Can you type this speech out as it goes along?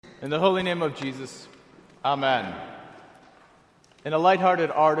In the holy name of Jesus, Amen. In a lighthearted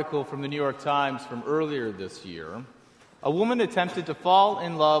article from the New York Times from earlier this year, a woman attempted to fall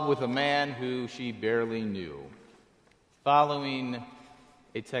in love with a man who she barely knew, following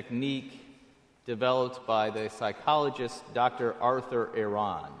a technique developed by the psychologist Dr. Arthur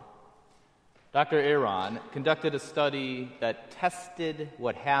Aron. Dr. Aron conducted a study that tested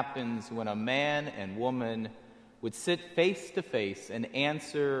what happens when a man and woman would sit face to face and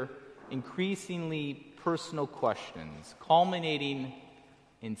answer increasingly personal questions, culminating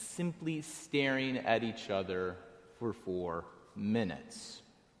in simply staring at each other for 4 minutes.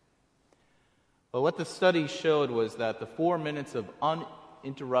 But what the study showed was that the 4 minutes of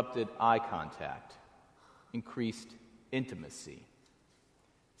uninterrupted eye contact increased intimacy.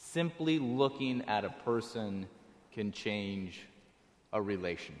 Simply looking at a person can change a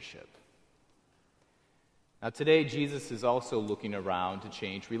relationship. Now today, Jesus is also looking around to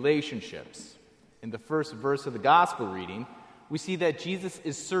change relationships. In the first verse of the gospel reading, we see that Jesus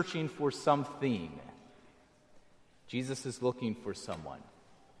is searching for something. Jesus is looking for someone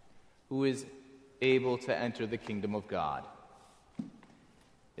who is able to enter the kingdom of God.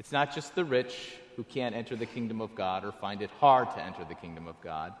 It's not just the rich who can't enter the kingdom of God or find it hard to enter the kingdom of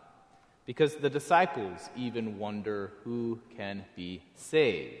God, because the disciples even wonder who can be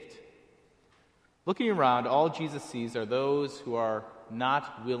saved. Looking around, all Jesus sees are those who are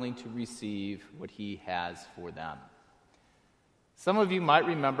not willing to receive what he has for them. Some of you might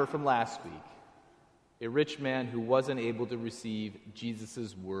remember from last week a rich man who wasn't able to receive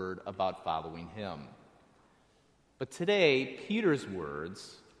Jesus' word about following him. But today, Peter's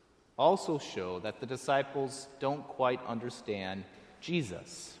words also show that the disciples don't quite understand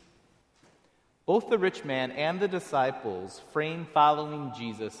Jesus. Both the rich man and the disciples frame following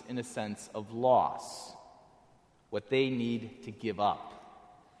Jesus in a sense of loss, what they need to give up,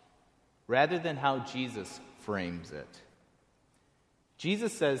 rather than how Jesus frames it.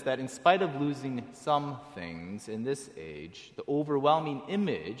 Jesus says that in spite of losing some things in this age, the overwhelming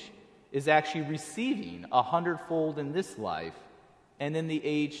image is actually receiving 100-fold in this life and in the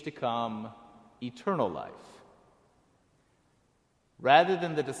age to come, eternal life. Rather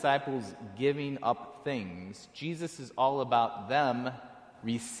than the disciples giving up things, Jesus is all about them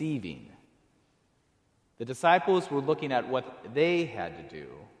receiving. The disciples were looking at what they had to do,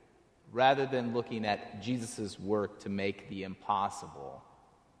 rather than looking at Jesus' work to make the impossible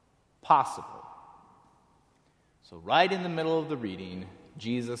possible. So right in the middle of the reading,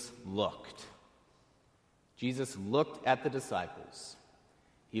 Jesus looked. Jesus looked at the disciples.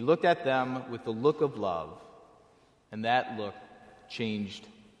 He looked at them with the look of love, and that look changed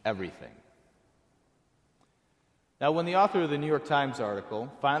everything. Now, when the author of the New York Times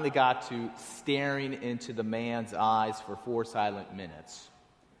article finally got to staring into the man's eyes for 4 silent minutes,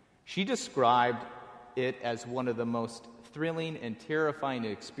 she described it as one of the most thrilling and terrifying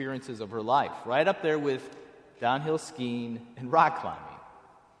experiences of her life, right up there with downhill skiing and rock climbing.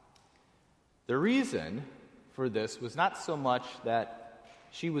 The reason for this was not so much that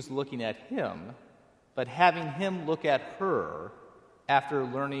she was looking at him, but having him look at her after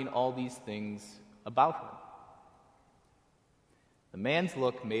learning all these things about her. The man's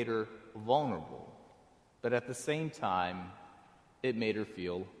look made her vulnerable, but at the same time, it made her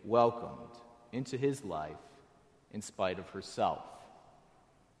feel welcomed into his life in spite of herself.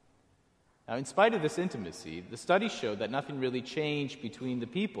 Now, in spite of this intimacy, the study showed that nothing really changed between the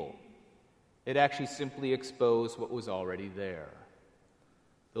people. It actually simply exposed what was already there.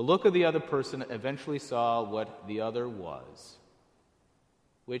 The look of the other person eventually saw what the other was,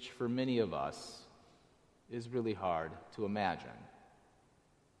 which for many of us is really hard to imagine.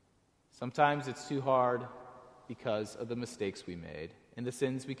 Sometimes it's too hard because of the mistakes we made and the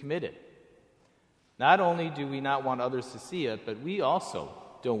sins we committed. Not only do we not want others to see it, but we also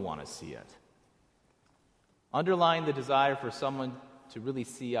don't want to see it. Underlying the desire for someone to really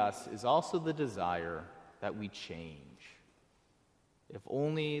see us is also the desire that we change. If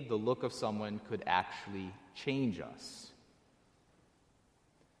only the look of someone could actually change us.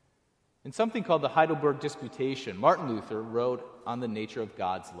 In something called the Heidelberg Disputation, Martin Luther wrote on the nature of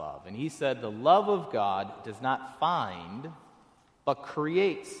God's love. And he said, "The love of God does not find, but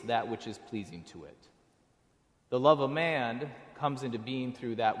creates that which is pleasing to it. The love of man comes into being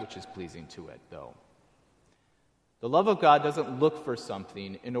through that which is pleasing to it, though. The love of God doesn't look for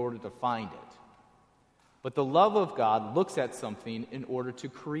something in order to find it, but the love of God looks at something in order to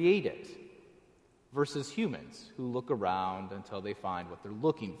create it, versus humans who look around until they find what they're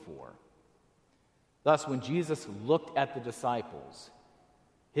looking for." Thus, when Jesus looked at the disciples,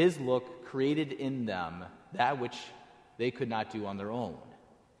 his look created in them that which they could not do on their own.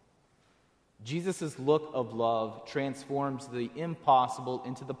 Jesus' look of love transforms the impossible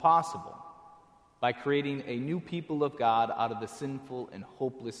into the possible by creating a new people of God out of the sinful and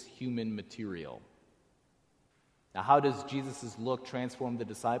hopeless human material. Now, how does Jesus' look transform the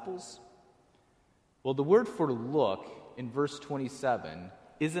disciples? Well, the word for look in verse 27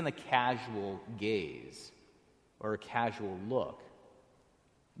 isn't a casual gaze or a casual look,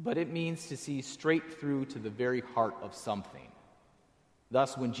 but it means to see straight through to the very heart of something.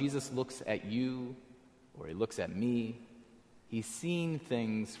 Thus, when Jesus looks at you or he looks at me, he's seeing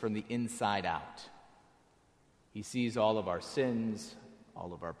things from the inside out. He sees all of our sins,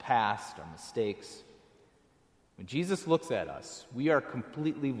 all of our past, our mistakes. When Jesus looks at us, we are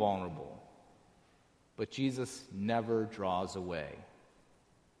completely vulnerable, but Jesus never draws away.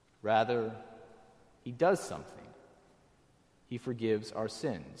 Rather, he does something. He forgives our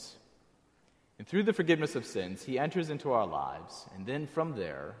sins. And through the forgiveness of sins, he enters into our lives, and then from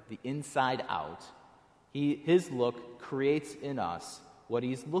there, the inside out, his look creates in us what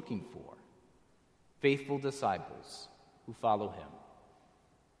he's looking for: faithful disciples who follow him.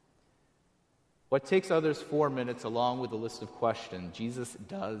 What takes others 4 minutes along with a list of questions, Jesus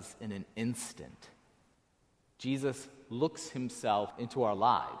does in an instant. Jesus looks himself into our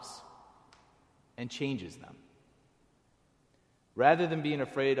lives and changes them. Rather than being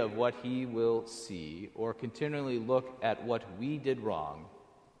afraid of what he will see or continually look at what we did wrong,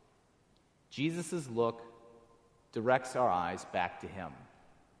 Jesus' look directs our eyes back to him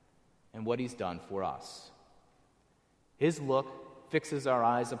and what he's done for us. His look fixes our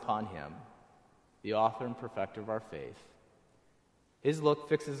eyes upon him, the author and perfecter of our faith. His look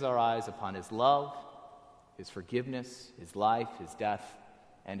fixes our eyes upon his love, his forgiveness, his life, his death,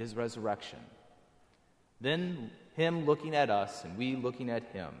 and his resurrection. Then, him looking at us and we looking at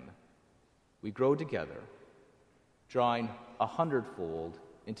him, we grow together, drawing 100-fold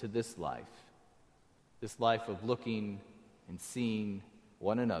into this life of looking and seeing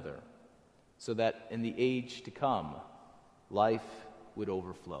one another, so that in the age to come, life would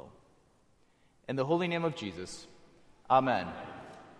overflow. In the holy name of Jesus, amen.